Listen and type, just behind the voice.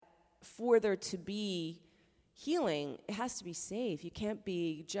for there to be healing, it has to be safe. You can't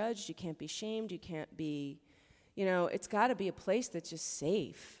be judged. You can't be shamed. You can't be, it's got to be a place that's just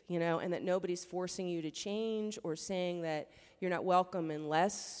safe, and that nobody's forcing you to change or saying that you're not welcome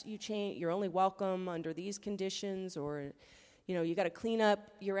unless you change. You're only welcome under these conditions, or, you got to clean up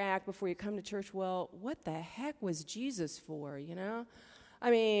your act before you come to church. Well, what the heck was Jesus for,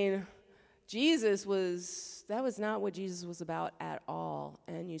 I mean, that was not what Jesus was about at all.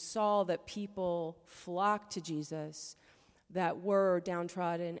 And you saw that people flocked to Jesus that were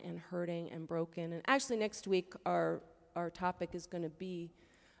downtrodden and hurting and broken. And actually next week our topic is going to be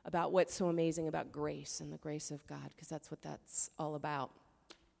about what's so amazing about grace and the grace of God, because that's what that's all about.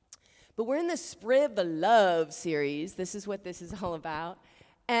 But we're in the Spread the Love series. This is what this is all about.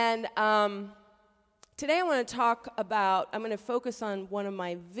 And today I want to talk about, I'm going to focus on one of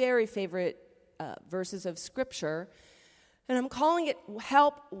my very favorite verses of Scripture, and I'm calling it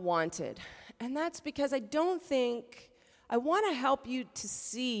Help Wanted. And that's because I want to help you to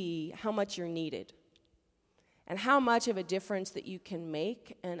see how much you're needed and how much of a difference that you can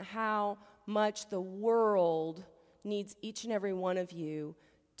make and how much the world needs each and every one of you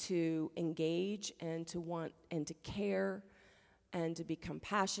to engage and to want and to care and to be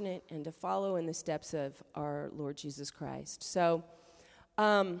compassionate and to follow in the steps of our Lord Jesus Christ. So,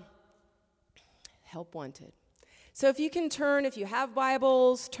 Help Wanted. So if you have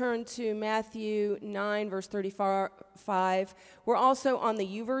Bibles, turn to Matthew 9, verse 35. We're also on the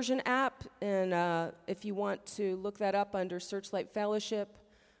YouVersion app, and if you want to look that up under Searchlight Fellowship,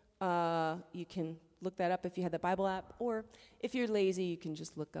 you can look that up if you have the Bible app, or if you're lazy, you can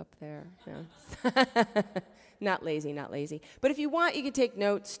just look up there. Yeah. Not lazy. But if you want, you can take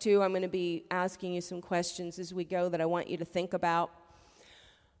notes too. I'm going to be asking you some questions as we go that I want you to think about.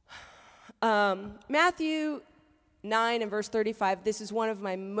 Matthew 9 and verse 35, this is one of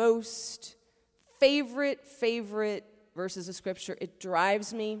my most favorite verses of Scripture. It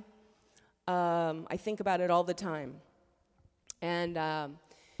drives me. I think about it all the time. And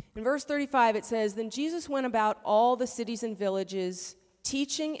in verse 35, it says, "Then Jesus went about all the cities and villages,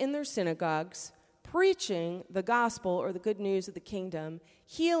 teaching in their synagogues, preaching the gospel," or the good news of the kingdom,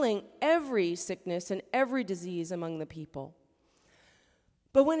 "healing every sickness and every disease among the people.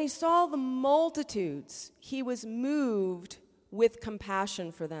 But when he saw the multitudes, he was moved with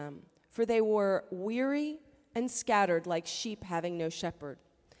compassion for them, for they were weary and scattered like sheep having no shepherd.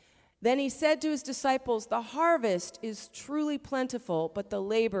 Then he said to his disciples, 'The harvest is truly plentiful, but the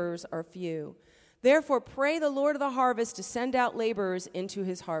laborers are few. Therefore pray the Lord of the harvest to send out laborers into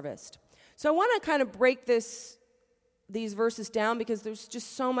his harvest.'" So I want to kind of break these verses down because there's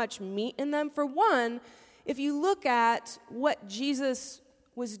just so much meat in them. For one, if you look at what Jesus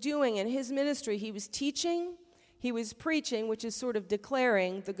was doing in his ministry, he was teaching, he was preaching, which is sort of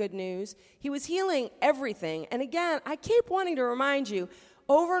declaring the good news. He was healing everything. And again, I keep wanting to remind you,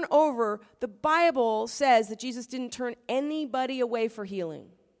 over and over, the Bible says that Jesus didn't turn anybody away for healing.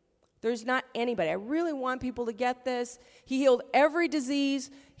 There's not anybody. I really want people to get this. He healed every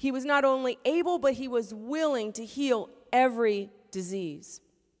disease. He was not only able, but he was willing to heal every disease.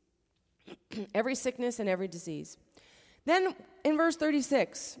 Every sickness and every disease. Then in verse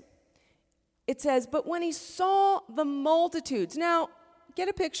 36, it says, "But when he saw the multitudes," now get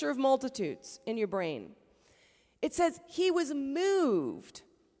a picture of multitudes in your brain. It says he was moved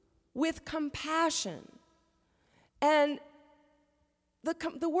with compassion. And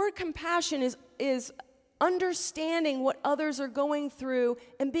the word compassion is understanding what others are going through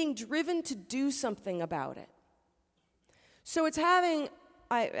and being driven to do something about it. So it's having,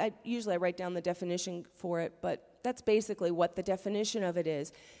 I usually write down the definition for it, but that's basically what the definition of it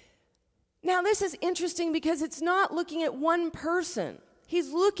is. Now, this is interesting because it's not looking at one person.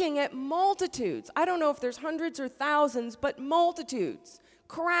 He's looking at multitudes. I don't know if there's hundreds or thousands, but multitudes,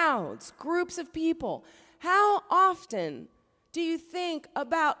 crowds, groups of people. How often do you think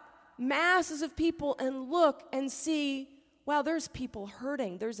about masses of people and look and see, wow, there's people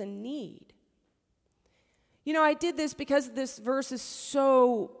hurting, there's a need? I did this because this verse is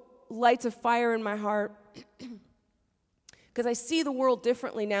so lights a fire in my heart. Because I see the world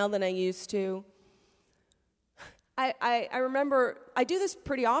differently now than I used to. I remember, I do this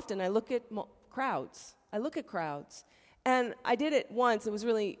pretty often. I look at crowds. And I did it once. It was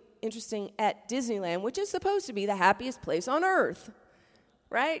really interesting at Disneyland, which is supposed to be the happiest place on earth,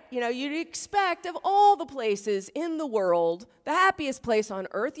 right? You'd expect of all the places in the world, the happiest place on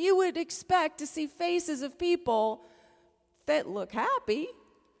earth, you would expect to see faces of people that look happy.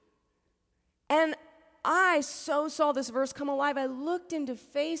 And I so saw this verse come alive. I looked into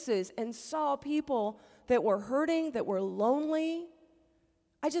faces and saw people that were hurting, that were lonely.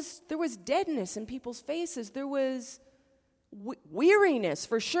 there was deadness in people's faces. There was weariness,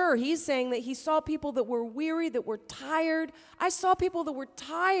 for sure. He's saying that he saw people that were weary, that were tired. I saw people that were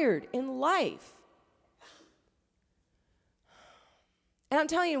tired in life. And I'm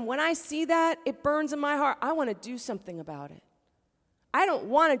telling you, when I see that, it burns in my heart. I want to do something about it. I don't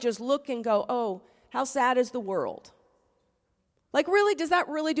want to just look and go, oh, how sad is the world? Like, really, does that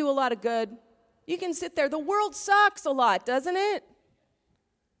really do a lot of good? You can sit there. The world sucks a lot, doesn't it?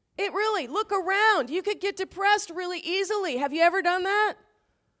 It really, look around. You could get depressed really easily. Have you ever done that?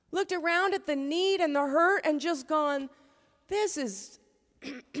 Looked around at the need and the hurt and just gone, this is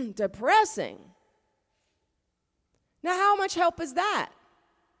depressing. Now, how much help is that?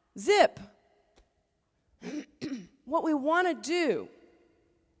 Zip. What we want to do.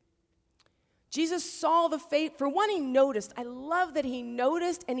 Jesus saw the fate. For one, he noticed. I love that he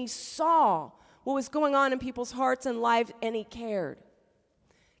noticed and he saw what was going on in people's hearts and lives, and he cared.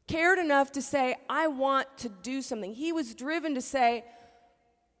 Cared enough to say, I want to do something. He was driven to say,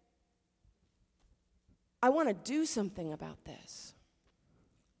 I want to do something about this.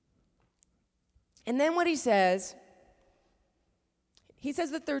 And then what he says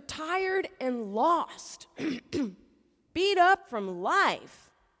that they're tired and lost, beat up from life.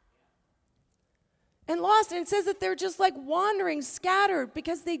 And lost, and it says that they're just like wandering, scattered,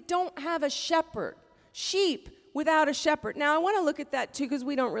 because they don't have a shepherd. Sheep without a shepherd. Now, I want to look at that too, because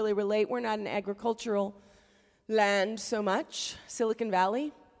we don't really relate. We're not an agricultural land so much. Silicon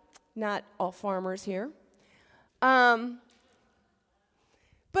Valley, not all farmers here. But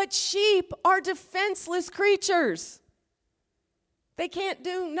sheep are defenseless creatures. They can't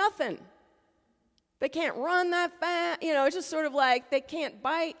do nothing. They can't run that fast. It's just sort of like they can't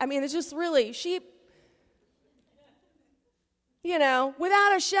bite. I mean, it's just really sheep.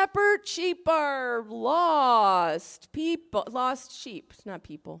 Without a shepherd, sheep are lost. Lost sheep, not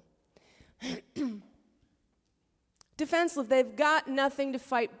people. Defenseless, they've got nothing to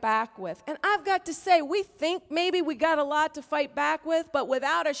fight back with. And I've got to say, we think maybe we got a lot to fight back with, but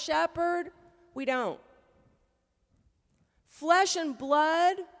without a shepherd, we don't. Flesh and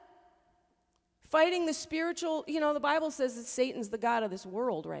blood, fighting the spiritual, the Bible says that Satan's the god of this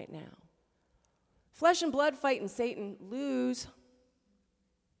world right now. Flesh and blood fighting Satan lose.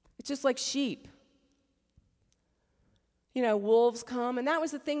 It's just like sheep. Wolves come, and that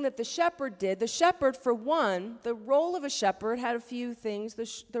was the thing that the shepherd did. The shepherd, for one, the role of a shepherd had a few things.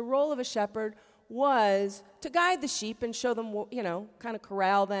 The role of a shepherd was to guide the sheep and show them, kind of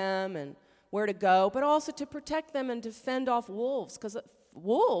corral them and where to go, but also to protect them and to fend off wolves, because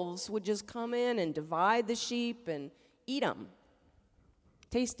wolves would just come in and divide the sheep and eat them.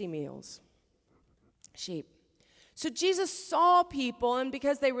 Tasty meals. Sheep. So Jesus saw people, and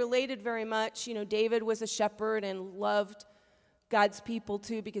because they related very much, David was a shepherd and loved God's people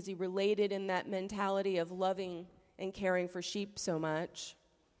too, because he related in that mentality of loving and caring for sheep so much.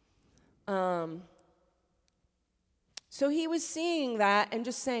 So he was seeing that and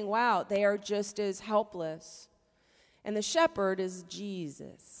just saying, wow, they are just as helpless. And the shepherd is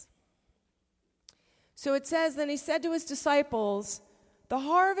Jesus. So it says, then he said to his disciples, the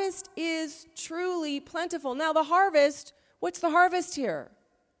harvest is truly plentiful. Now the harvest, what's the harvest here?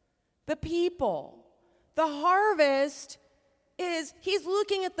 The people. The harvest is, he's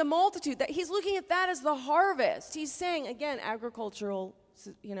looking at the multitude. That he's looking at that as the harvest. He's saying, again, agricultural,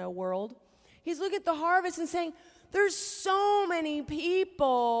 world. He's looking at the harvest and saying, there's so many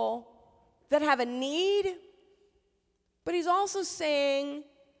people that have a need. But he's also saying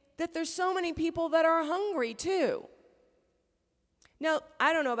that there's so many people that are hungry too. Now,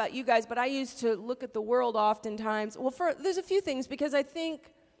 I don't know about you guys, but I used to look at the world oftentimes. Well, there's a few things, because I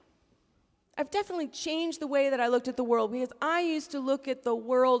think I've definitely changed the way that I looked at the world, because I used to look at the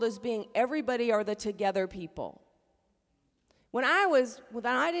world as being everybody are the together people. When I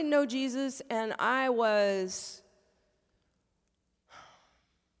didn't know Jesus, and I was,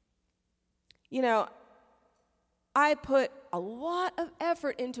 I put a lot of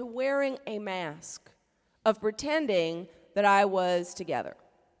effort into wearing a mask, of pretending that I was together,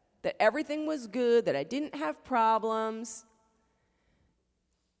 that everything was good, that I didn't have problems,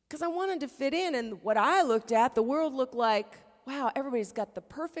 because I wanted to fit in. And what I looked at, the world looked like, wow, everybody's got the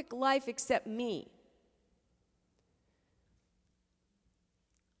perfect life except me.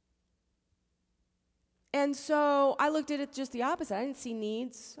 And so I looked at it just the opposite. I didn't see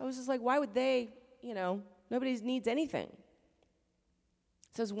needs. I was just like, why would they, nobody needs anything.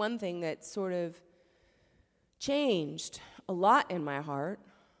 So it's one thing that sort of changed a lot in my heart.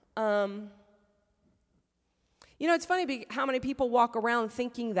 It's funny how many people walk around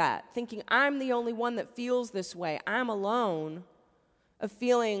thinking I'm the only one that feels this way. I'm alone. of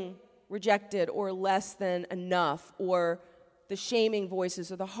feeling rejected or less than enough, or the shaming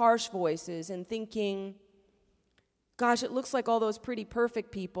voices or the harsh voices, and thinking, gosh, it looks like all those pretty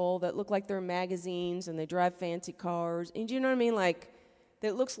perfect people that look like they're in magazines and they drive fancy cars. And do you know what I mean? Like,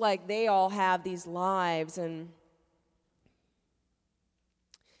 it looks like they all have these lives.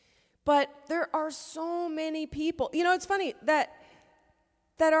 But there are so many people. You know, it's funny that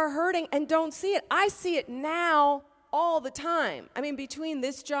are hurting and don't see it. I see it now all the time. I mean, between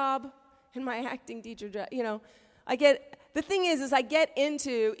this job and my acting teacher job, you know, the thing is I get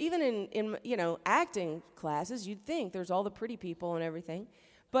into, even in you know, acting classes, you'd think there's all the pretty people and everything.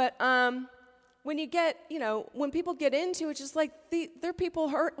 But when you get, you know, when people get into it, just like, they're people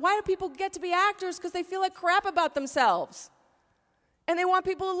hurt. Why do people get to be actors? Because they feel like crap about themselves. And they want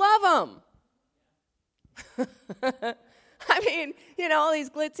people to love them. I mean, you know, all these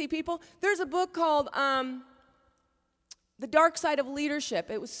glitzy people. There's a book called The Dark Side of Leadership.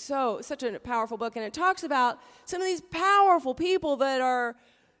 It was such a powerful book, and it talks about some of these powerful people that are,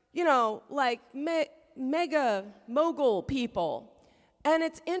 you know, like mega mogul people. And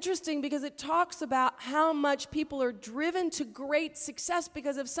it's interesting because it talks about how much people are driven to great success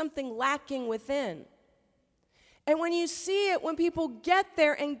because of something lacking within. And when you see it, when people get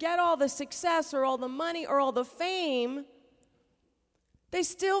there and get all the success or all the money or all the fame, they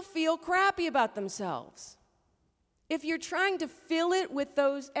still feel crappy about themselves. If you're trying to fill it with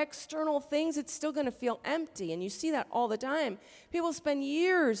those external things, it's still going to feel empty. And you see that all the time. People spend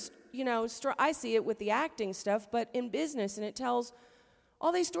years, you know, I see it with the acting stuff, but in business, and it tells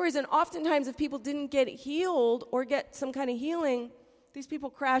all these stories. And oftentimes, if people didn't get healed or get some kind of healing, these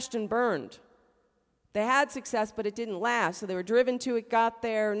people crashed and burned. They had success, but it didn't last. So they were driven to it, got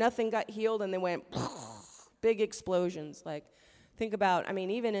there, nothing got healed, and they went big explosions. Like, think about, I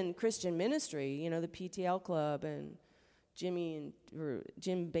mean, even in Christian ministry, you know, the PTL Club and Jim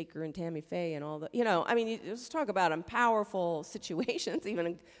Baker and Tammy Faye and all the, you know, I mean, you just talk about powerful situations,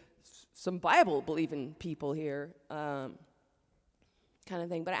 even some Bible-believing people here, kind of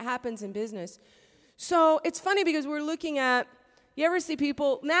thing. But it happens in business. So it's funny because we're looking at, you ever see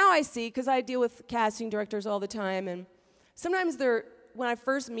people, now I see, because I deal with casting directors all the time, and sometimes when I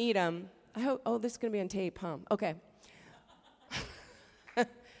first meet them, I hope, this is going to be on tape, huh? Okay.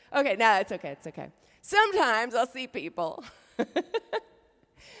 Okay, no, it's okay. Sometimes I'll see people,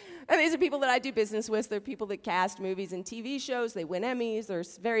 and these are people that I do business with. They're people that cast movies and TV shows. They win Emmys. They're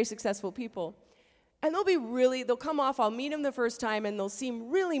very successful people. And they'll come off, I'll meet them the first time, and they'll seem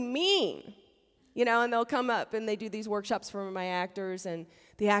really mean. You know, and they'll come up, and they do these workshops for my actors, and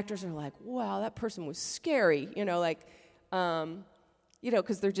the actors are like, wow, that person was scary, you know, like, you know,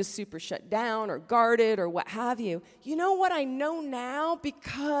 because they're just super shut down or guarded or what have you. You know what I know now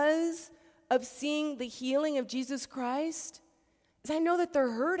because of seeing the healing of Jesus Christ? Is I know that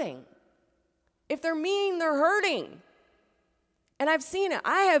they're hurting. If they're mean, they're hurting. And I've seen it.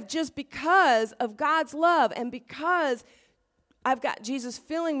 I have, just because of God's love and because I've got Jesus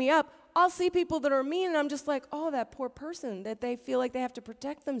filling me up, I'll see people that are mean, and I'm just like, oh, that poor person, that they feel like they have to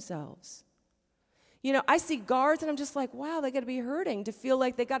protect themselves. You know, I see guards, and I'm just like, wow, they got to be hurting to feel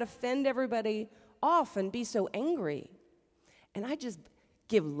like they got to fend everybody off and be so angry. And I just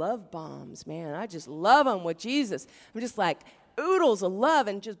give love bombs, man. I just love them with Jesus. I'm just like oodles of love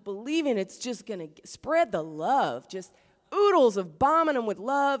and just believing it's just going to spread the love, just oodles of bombing them with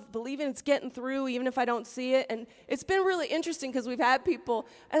love, believing it's getting through even if I don't see it. And it's been really interesting because we've had people,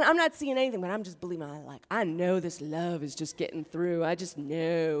 and I'm not seeing anything, but I'm just believing, I know this love is just getting through. I just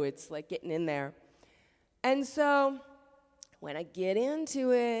know it's like getting in there. And so when I get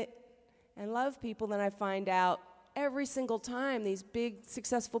into it and love people, then I find out every single time these big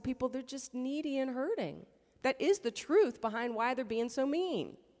successful people, they're just needy and hurting. That is the truth behind why they're being so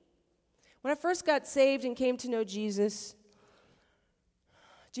mean. When I first got saved and came to know Jesus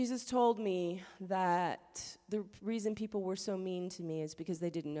told me that the reason people were so mean to me is because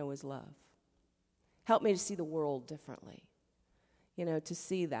they didn't know his love. Helped me to see the world differently, you know, to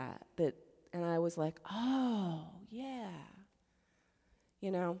see that. And I was like, oh, yeah.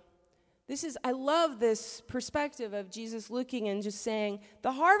 You know, I love this perspective of Jesus looking and just saying,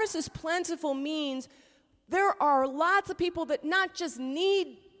 the harvest is plentiful means there are lots of people that not just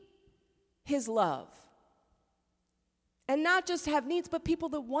need his love, and not just have needs, but people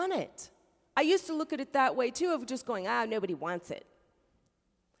that want it. I used to look at it that way, too, of just going, nobody wants it.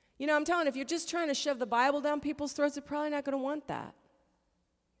 You know, I'm telling you, if you're just trying to shove the Bible down people's throats, they're probably not going to want that.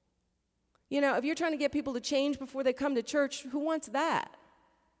 You know, if you're trying to get people to change before they come to church, who wants that?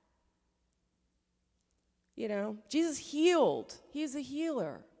 You know, Jesus healed. He's a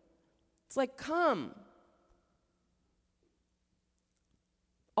healer. It's like, come.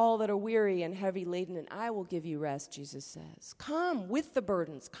 all that are weary and heavy laden, and I will give you rest, Jesus says. Come with the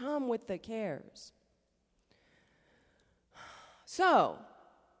burdens. Come with the cares. So,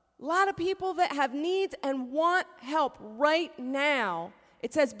 a lot of people that have needs and want help right now.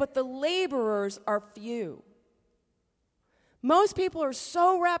 It says, but the laborers are few. Most people are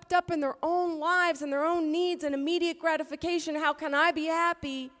so wrapped up in their own lives and their own needs and immediate gratification. How can I be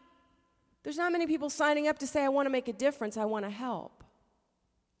happy? There's not many people signing up to say, I want to make a difference. I want to help.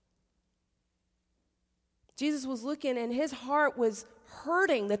 Jesus was looking, and his heart was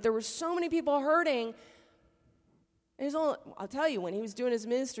hurting, that there were so many people hurting. And I'll tell you, when he was doing his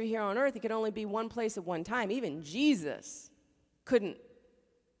ministry here on earth, he could only be one place at one time. Even Jesus couldn't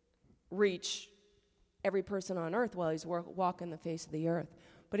reach every person on earth while he's walking the face of the earth.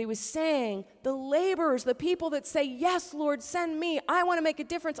 But he was saying, the laborers, the people that say, yes, Lord, send me. I want to make a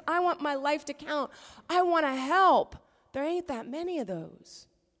difference. I want my life to count. I want to help. There ain't that many of those.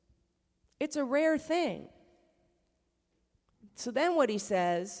 It's a rare thing. So then what he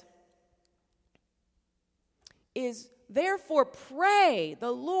says is, therefore pray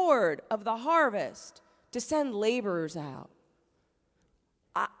the Lord of the harvest to send laborers out.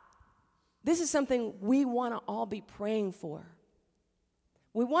 This is something we want to all be praying for.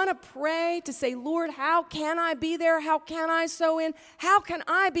 We want to pray to say, Lord, how can I be there? How can I sow in? How can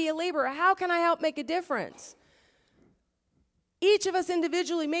I be a laborer? How can I help make a difference? Each of us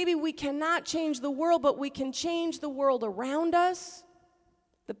individually, maybe we cannot change the world, but we can change the world around us.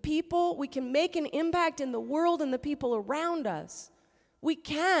 The people, we can make an impact in the world and the people around us. We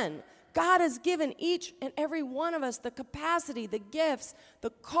can. God has given each and every one of us the capacity, the gifts, the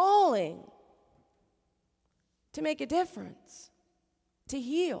calling to make a difference, to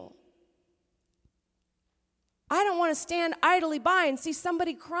heal. I don't want to stand idly by and see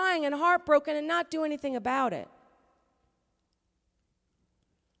somebody crying and heartbroken and not do anything about it.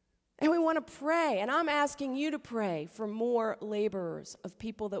 And we want to pray, and I'm asking you to pray for more laborers, of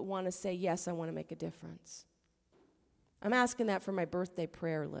people that want to say, yes, I want to make a difference. I'm asking that for my birthday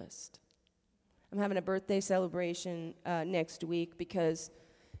prayer list. I'm having a birthday celebration next week because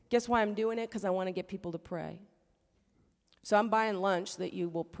guess why I'm doing it? Because I want to get people to pray. So I'm buying lunch that you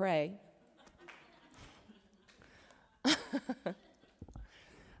will pray.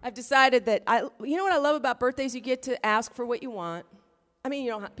 I've decided that, you know what I love about birthdays? You get to ask for what you want. I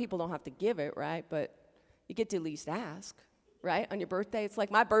mean, people don't have to give it, right? But you get to at least ask, right? On your birthday. It's like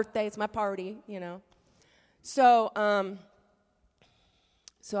my birthday. It's my party, So I've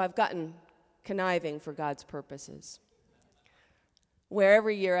gotten conniving for God's purposes, where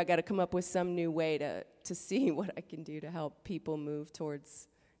every year I got to come up with some new way to see what I can do to help people move towards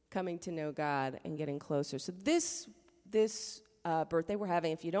coming to know God and getting closer. So this birthday we're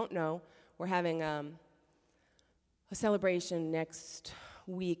having, if you don't know, we're having a celebration next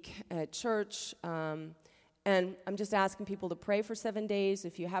week at church, and I'm just asking people to pray for 7 days.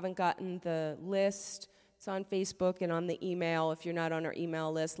 If you haven't gotten the list, it's on Facebook and on the email. If you're not on our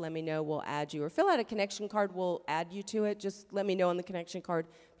email list, let me know. We'll add you. Or fill out a connection card. We'll add you to it. Just let me know on the connection card.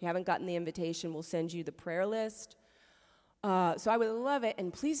 If you haven't gotten the invitation, we'll send you the prayer list. So I would love it.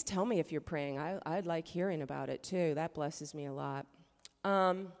 And please tell me if you're praying. I'd like hearing about it, too. That blesses me a lot.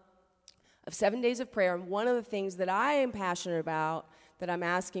 Of 7 days of prayer, and one of the things that I am passionate about, that I'm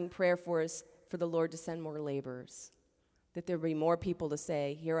asking prayer for, is for the Lord to send more laborers. That there be more people to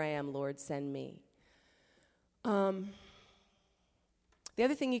say, here I am, Lord, send me. The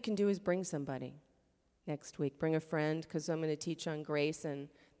other thing you can do is bring somebody next week. Bring a friend, because I'm going to teach on grace, and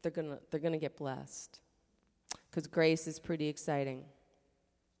they're gonna get blessed, because grace is pretty exciting.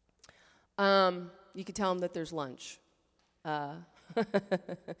 You can tell them that there's lunch.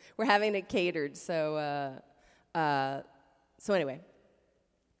 We're having it catered, so anyway.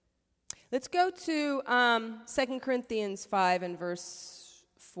 Let's go to 2 Corinthians 5 and verse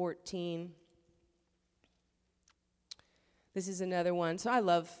 14. This is another one.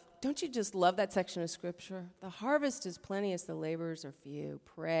 So don't you just love that section of Scripture? The harvest is plenteous, the laborers are few.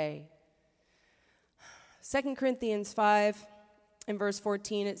 Pray. 2 Corinthians 5 and verse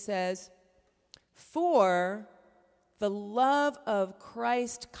 14, it says, for the love of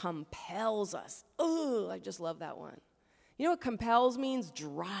Christ compels us. Oh, I just love that one. You know what compels means?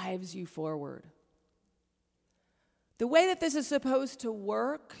 Drives you forward. The way that this is supposed to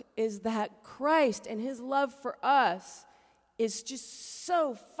work is that Christ and his love for us is just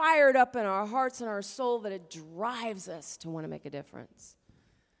so fired up in our hearts and our soul that it drives us to want to make a difference.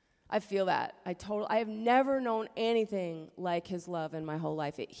 I feel that. I have never known anything like his love in my whole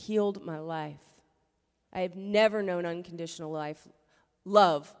life. It healed my life. I have never known unconditional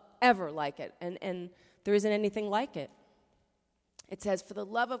love ever like it, and there isn't anything like it. It says, for the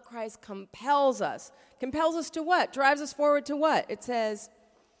love of Christ compels us. Compels us to what? Drives us forward to what? It says,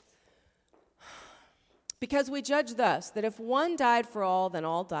 because we judge thus, that if one died for all, then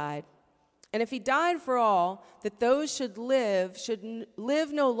all died. And if he died for all, that those should live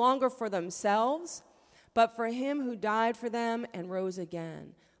no longer for themselves, but for him who died for them and rose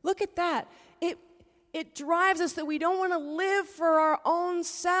again. Look at that. It drives us that we don't want to live for our own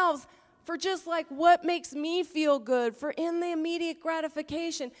selves, for just like what makes me feel good, for in the immediate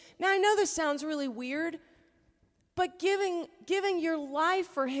gratification. Now, I know this sounds really weird, but giving your life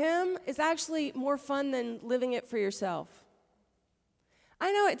for him is actually more fun than living it for yourself.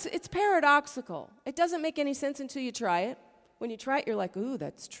 I know it's paradoxical. It doesn't make any sense until you try it. When you try it, you're like, ooh,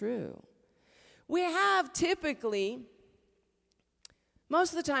 that's true. We have typically,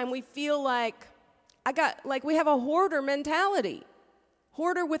 most of the time, we feel like we have a hoarder mentality.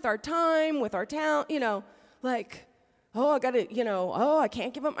 Hoarder with our time, with our talent, like, oh, I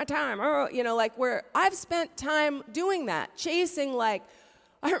can't give up my time. Where I've spent time doing that, chasing, I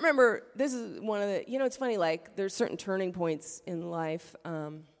remember, this is one of the, it's funny, there's certain turning points in life. I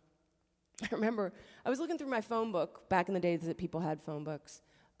remember I was looking through my phone book back in the days that people had phone books,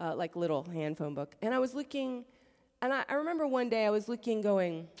 like little hand phone book. And I was looking, and I remember one day I was looking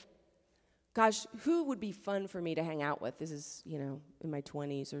going, gosh, who would be fun for me to hang out with? This is, in my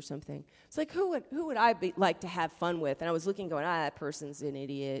 20s or something. It's like, who would I like to have fun with? And I was looking going, that person's an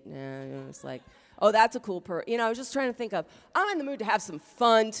idiot. It's like, oh, that's a cool person. I was just trying to think of, I'm in the mood to have some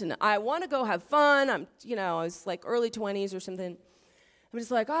fun tonight. I want to go have fun. I was like early 20s or something. I'm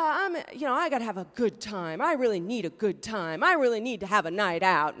just like, I got to have a good time. I really need a good time. I really need to have a night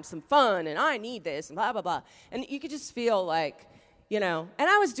out and some fun, and I need this, and blah, blah, blah. And you could just feel like, and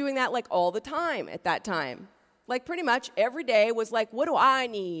I was doing that all the time at that time. Pretty much every day was like, what do I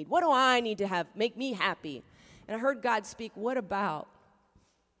need? What do I need to have make me happy? And I heard God speak, what about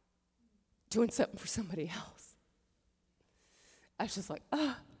doing something for somebody else? I was just like,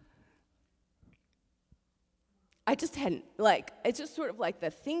 I just hadn't, it's just sort of like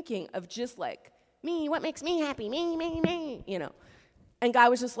the thinking of just me, what makes me happy, me, And God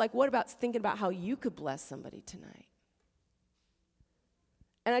was just like, what about thinking about how you could bless somebody tonight?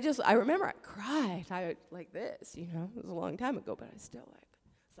 And I remember I cried. Like this, it was a long time ago, but I still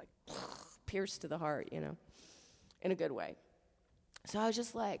it's pierced to the heart, in a good way. So I was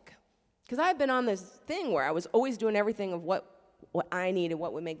just because I had been on this thing where I was always doing everything of what I needed,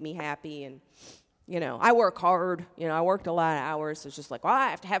 what would make me happy, and, I work hard, I worked a lot of hours, so it's just I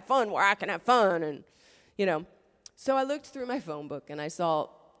have to have fun where I can have fun, and, So I looked through my phone book, and I saw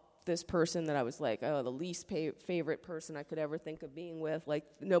this person that I was the least favorite person I could ever think of being with.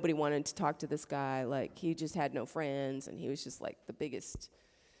 Nobody wanted to talk to this guy. He just had no friends, and he was just the biggest,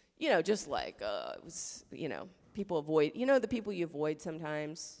 it was, people avoid, the people you avoid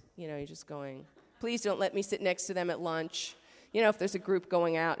sometimes, you're just going, please don't let me sit next to them at lunch. If there's a group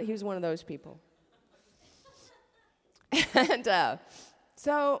going out. He was one of those people. And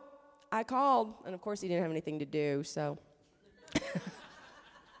so I called, and of course he didn't have anything to do, so...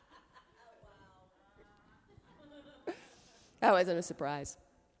 That wasn't a surprise.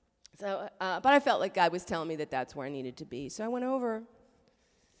 So, but I felt like God was telling me that that's where I needed to be. So I went over,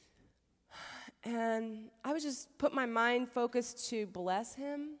 and I was just put my mind focused to bless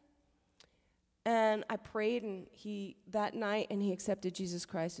him. And I prayed, and that night, and he accepted Jesus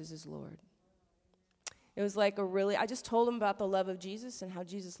Christ as his Lord. It was I just told him about the love of Jesus and how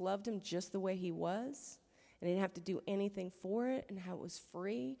Jesus loved him just the way he was. And he didn't have to do anything for it, and how it was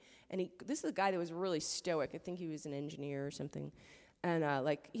free. And this is a guy that was really stoic. I think he was an engineer or something. And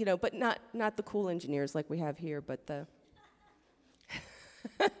but not the cool engineers like we have here, but the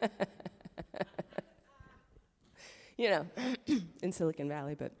in Silicon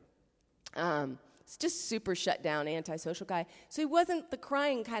Valley, but it's just super shut down, antisocial guy. So he wasn't the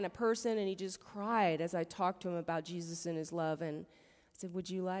crying kind of person, and he just cried as I talked to him about Jesus and his love. And I said, would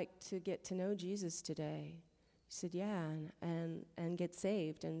you like to get to know Jesus today? He said, yeah, and get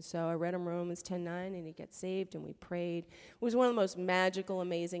saved. And so I read him Romans 10:9, and he got saved, and we prayed. It was one of the most magical,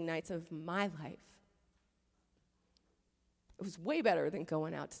 amazing nights of my life. It was way better than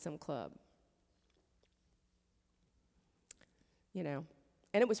going out to some club.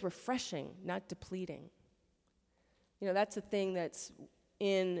 And it was refreshing, not depleting. That's the thing that's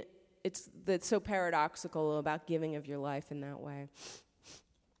so paradoxical about giving of your life in that way.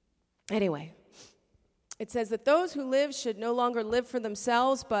 Anyway, it says that those who live should no longer live for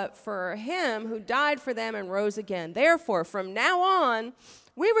themselves, but for him who died for them and rose again. Therefore, from now on,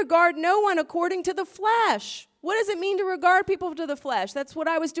 we regard no one according to the flesh. What does it mean to regard people to the flesh? That's what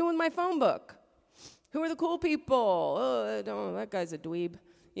I was doing with my phone book. Who are the cool people? Oh, that guy's a dweeb,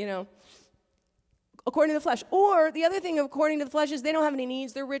 according to the flesh. Or the other thing according to the flesh is they don't have any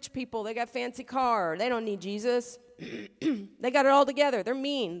needs. They're rich people. They got fancy car. They don't need Jesus. They got it all together. They're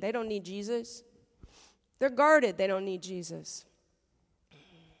mean. They don't need Jesus. They're guarded. They don't need Jesus.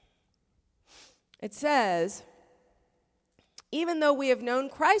 It says, even though we have known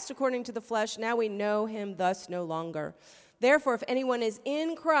Christ according to the flesh, now we know him thus no longer. Therefore, if anyone is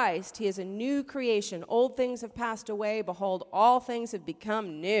in Christ, he is a new creation. Old things have passed away. Behold, all things have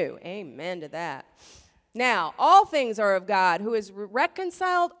become new. Amen to that. Now, all things are of God, who has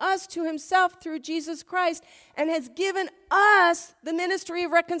reconciled us to himself through Jesus Christ and has given us the ministry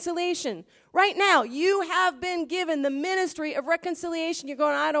of reconciliation. Right now, you have been given the ministry of reconciliation. You're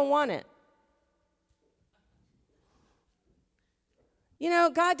going, I don't want it.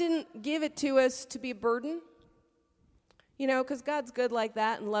 God didn't give it to us to be a burden. Because God's good like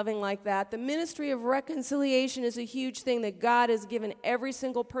that and loving like that. The ministry of reconciliation is a huge thing that God has given every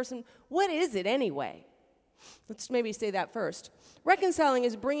single person. What is it anyway? Let's maybe say that first. Reconciling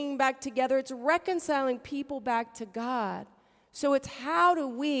is bringing back together. It's reconciling people back to God. So it's how do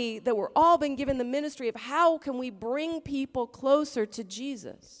we, that we're all been given the ministry of how can we bring people closer to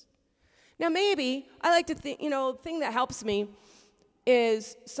Jesus? Now maybe, I like to think, the thing that helps me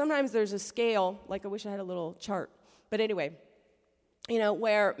is sometimes there's a scale, like I wish I had a little chart. But anyway,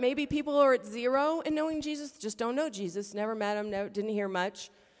 where maybe people are at 0 in knowing Jesus, just don't know Jesus, never met him, didn't hear much,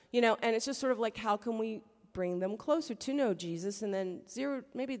 and it's just sort of like how can we bring them closer to know Jesus, and then 0,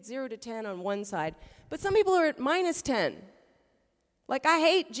 maybe it's 0 to 10 on one side. But some people are at -10. Like, I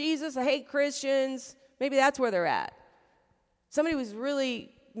hate Jesus, I hate Christians. Maybe that's where they're at. Somebody was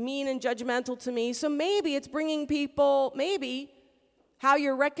really mean and judgmental to me, so maybe it's bringing people, how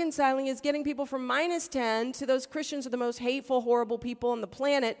you're reconciling is getting people from -10 to those Christians are the most hateful, horrible people on the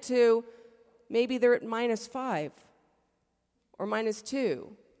planet to maybe they're at -5 or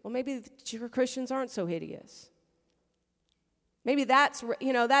 -2. Well, maybe your Christians aren't so hideous. Maybe that's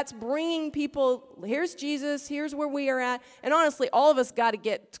bringing people, here's Jesus, here's where we are at. And honestly, all of us got to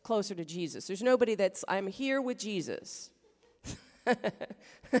get closer to Jesus. There's nobody I'm here with Jesus.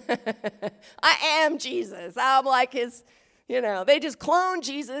 I am Jesus. I'm like his... they just cloned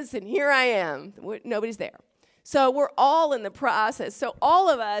Jesus, and here I am. Nobody's there. So we're all in the process. So all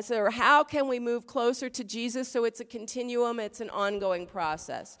of us are, how can we move closer to Jesus? So it's a continuum. It's an ongoing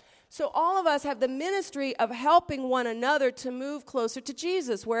process. So all of us have the ministry of helping one another to move closer to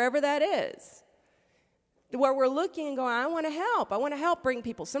Jesus, wherever that is. Where we're looking and going, I want to help. I want to help bring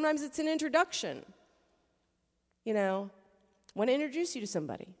people. Sometimes it's an introduction. I want to introduce you to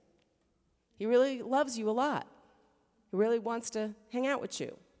somebody. He really loves you a lot. He really wants to hang out with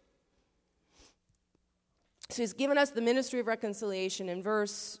you. So he's given us the ministry of reconciliation in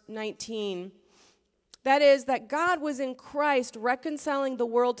verse 19. That is, that God was in Christ reconciling the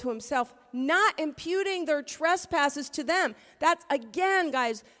world to himself, not imputing their trespasses to them. That's, again,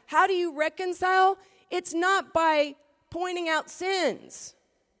 guys, how do you reconcile? It's not by pointing out sins.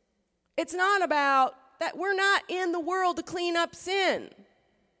 It's not about that we're not in the world to clean up sin.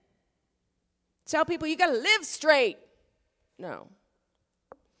 Tell people you got to live straight. No.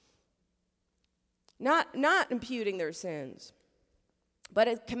 Not imputing their sins, but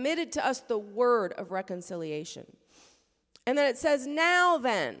it committed to us the word of reconciliation. And then it says, now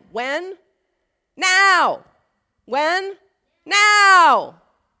then. When? Now. When? Now.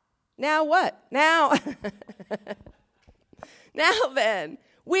 Now what? Now. Now then.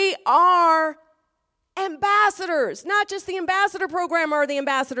 We are ambassadors. Not just the ambassador program are the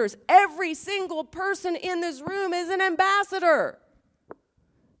ambassadors. Every single person in this room is an ambassador.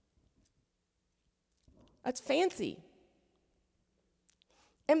 That's fancy.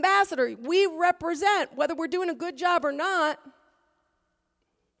 Ambassador, we represent, whether we're doing a good job or not,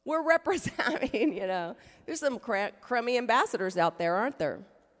 we're representing, there's some crummy ambassadors out there, aren't there?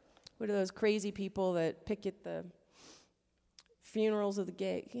 What are those crazy people that pick at the funerals of the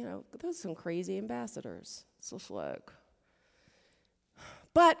gay? Those are some crazy ambassadors. It's just like.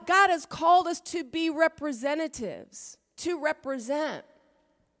 But God has called us to be representatives, to represent.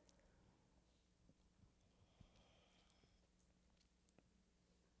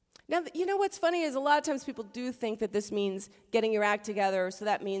 Now, what's funny is a lot of times people do think that this means getting your act together, so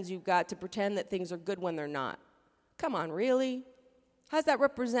that means you've got to pretend that things are good when they're not. Come on, really? How does that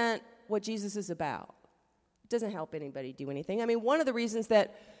represent what Jesus is about? It doesn't help anybody do anything. I mean, one of the reasons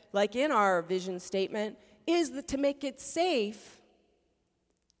that, like in our vision statement, is to make it safe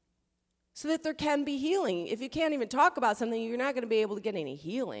so that there can be healing. If you can't even talk about something, you're not going to be able to get any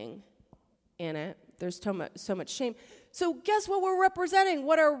healing in it. There's so much shame. So guess what we're representing?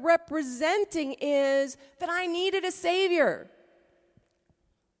 What our representing is that I needed a Savior.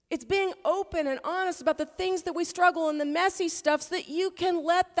 It's being open and honest about the things that we struggle and the messy stuff so that you can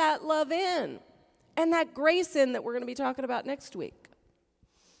let that love in and that grace in that we're going to be talking about next week.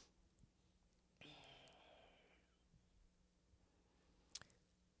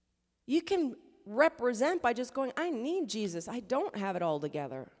 You can represent by just going, I need Jesus. I don't have it all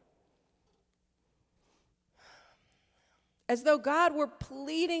together. As though God were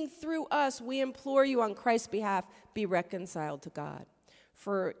pleading through us, we implore you on Christ's behalf, be reconciled to God.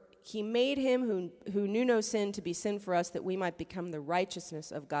 For he made him who knew no sin to be sin for us, that we might become the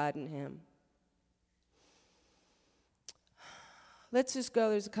righteousness of God in him. Let's just go.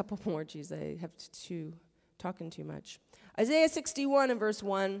 There's a couple more. Geez, I have to talking too much. Isaiah 61 and verse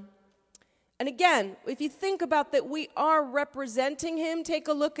 1. And again, if you think about that we are representing him, take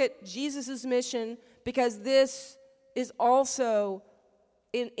a look at Jesus' mission, because this is also,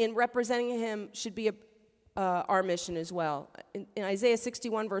 in representing him, should be our mission as well. In Isaiah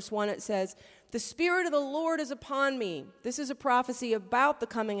 61, verse 1, it says, the Spirit of the Lord is upon me. This is a prophecy about the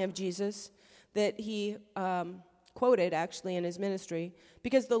coming of Jesus that he quoted, actually, in his ministry.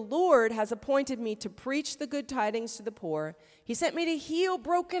 Because the Lord has appointed me to preach the good tidings to the poor. He sent me to heal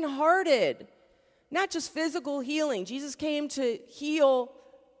brokenhearted. Not just physical healing. Jesus came to heal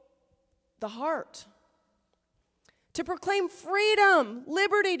the heart. To proclaim freedom,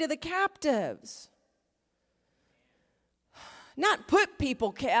 liberty to the captives. Not put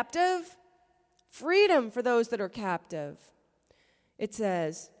people captive. Freedom for those that are captive. It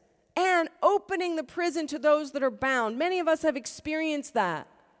says, and opening the prison to those that are bound. Many of us have experienced that.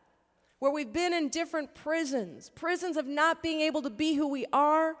 Where we've been in different prisons. Prisons of not being able to be who we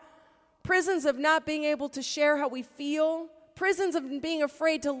are. Prisons of not being able to share how we feel. Prisons of being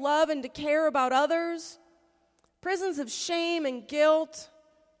afraid to love and to care about others. Prisons of shame and guilt.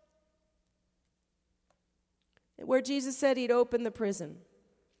 Where Jesus said he'd open the prison.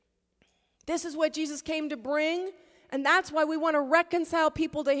 This is what Jesus came to bring, and that's why we want to reconcile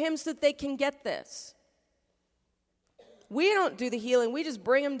people to him so that they can get this. We don't do the healing, we just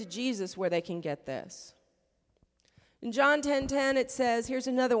bring them to Jesus where they can get this. In John 10:10 it says, here's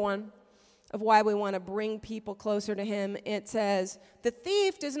another one of why we want to bring people closer to him. It says, the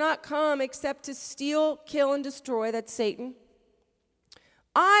thief does not come except to steal, kill, and destroy. That's Satan.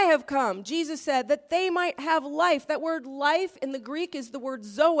 I have come, Jesus said, that they might have life. That word life in the Greek is the word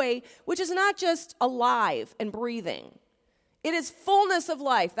zoe, which is not just alive and breathing. It is fullness of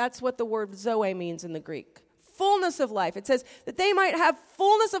life. That's what the word zoe means in the Greek. Fullness of life. It says that they might have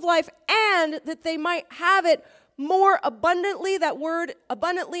fullness of life and that they might have it more abundantly. That word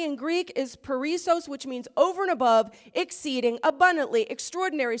abundantly in Greek is perissos, which means over and above, exceeding, abundantly,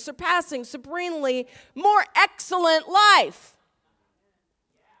 extraordinary, surpassing, supremely, more excellent life.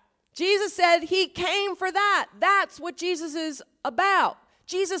 Jesus said he came for that. That's what Jesus is about.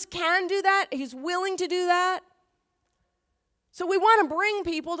 Jesus can do that. He's willing to do that. So we want to bring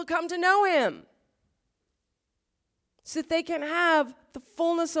people to come to know him so that they can have the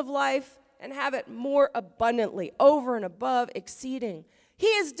fullness of life and have it more abundantly, over and above, exceeding.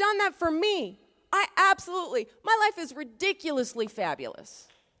 He has done that for me. My life is ridiculously fabulous.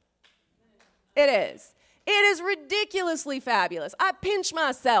 It is. It is ridiculously fabulous. I pinch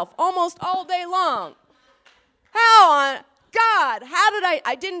myself almost all day long. How on God, how did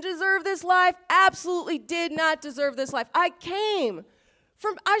I didn't deserve this life? Absolutely did not deserve this life. I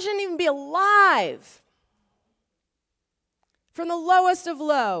shouldn't even be alive. From the lowest of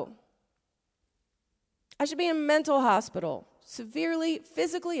low. I should be in a mental hospital, severely,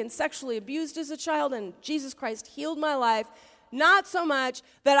 physically, and sexually abused as a child, and Jesus Christ healed my life. Not so much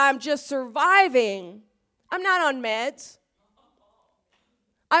that I'm just surviving. I'm not on meds.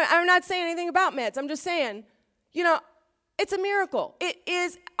 I'm not saying anything about meds. I'm just saying, it's a miracle. It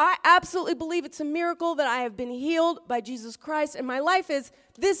is. I absolutely believe it's a miracle that I have been healed by Jesus Christ, and my life is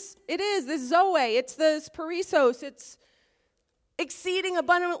this. It is this zoe. It's this perissos. It's exceeding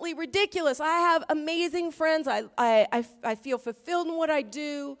abundantly ridiculous. I have amazing friends. I feel fulfilled in what I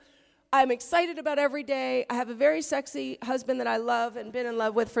do. I'm excited about every day. I have a very sexy husband that I love and been in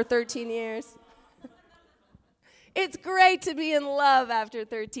love with for 13 years. It's great to be in love after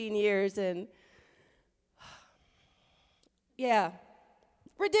 13 years. And yeah,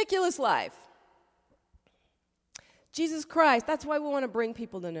 ridiculous life. Jesus Christ, that's why we want to bring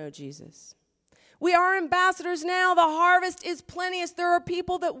people to know Jesus. We are ambassadors now. The harvest is plenteous. There are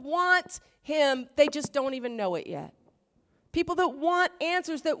people that want him. They just don't even know it yet. People that want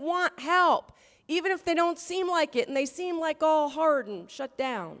answers, that want help, even if they don't seem like it and they seem like all hard and shut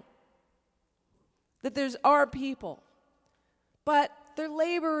down. That there's our people. but their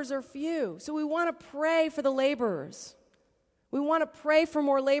laborers are few. So we want to pray for the laborers. We want to pray for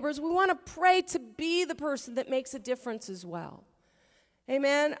more laborers. We want to pray to be the person that makes a difference as well.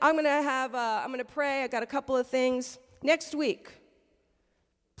 Amen. I'm going to pray. I got a couple of things next week.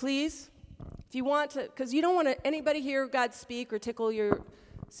 Please, if you want to, because you don't want anybody hear God speak or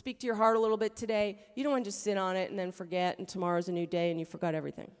speak to your heart a little bit today. You don't want to just sit on it and then forget, and tomorrow's a new day and you forgot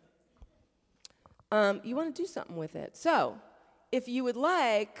everything. You want to do something with it. So, if you would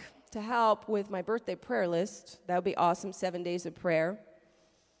like to help with my birthday prayer list, that would be awesome, 7 days of prayer.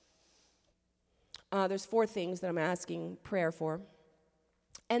 There's 4 things that I'm asking prayer for.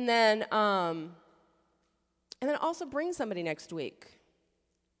 And then also bring somebody next week.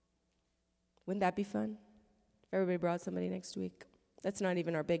 Wouldn't that be fun? If everybody brought somebody next week. That's not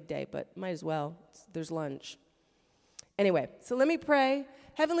even our big day, but might as well. There's lunch. Anyway, so let me pray.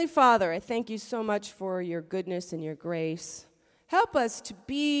 Heavenly Father, I thank you so much for your goodness and your grace. Help us to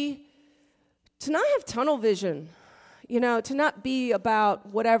not have tunnel vision, to not be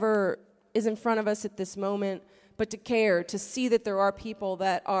about whatever is in front of us at this moment, but to care, to see that there are people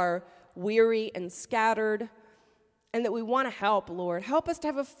that are weary and scattered, and that we want to help, Lord. Help us to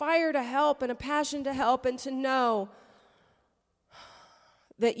have a fire to help and a passion to help, and to know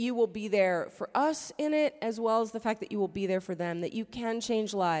that you will be there for us in it, as well as the fact that you will be there for them, that you can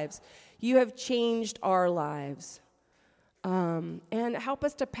change lives. You have changed our lives. And help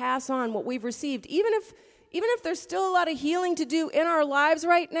us to pass on what we've received. Even if there's still a lot of healing to do in our lives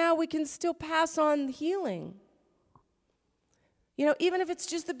right now, we can still pass on the healing. Even if it's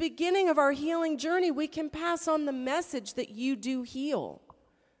just the beginning of our healing journey, we can pass on the message that you do heal.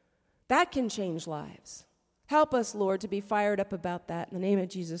 That can change lives. Help us, Lord, to be fired up about that. In the name of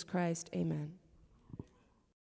Jesus Christ, amen.